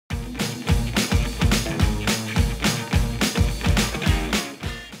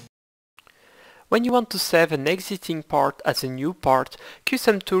When you want to save an existing part as a new part,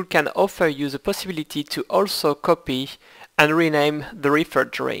 Custom Tool can offer you the possibility to also copy and rename the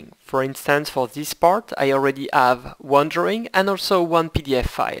referred drawing. For instance, for this part, I already have one drawing and also one PDF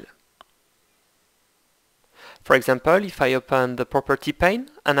file. For example, if I open the property pane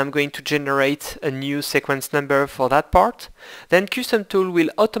and I'm going to generate a new sequence number for that part, then Custom Tool will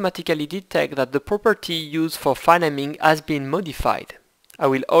automatically detect that the property used for file naming has been modified. I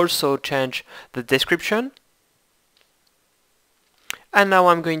will also change the description. And now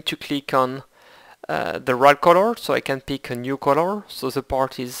I'm going to click on the right color, so I can pick a new color, so the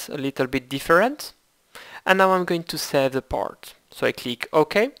part is a little bit different. And now I'm going to save the part. So I click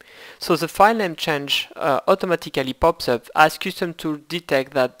OK. So the file name change automatically pops up as Custom Tool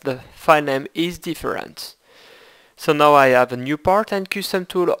detect that the file name is different. So now I have a new part, and Custom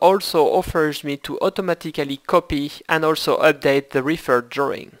Tool also offers me to automatically copy and also update the referred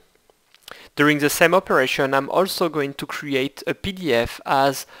drawing. During the same operation, I'm also going to create a PDF,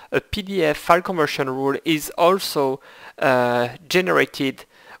 as a PDF file conversion rule is also generated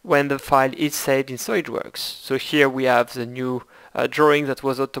when the file is saved in SolidWorks. So here we have the new drawing that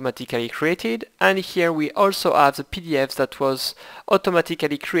was automatically created, and here we also have the PDF that was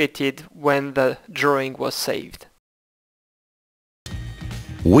automatically created when the drawing was saved.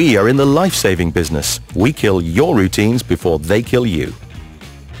 We are in the life-saving business. We kill your routines before they kill you.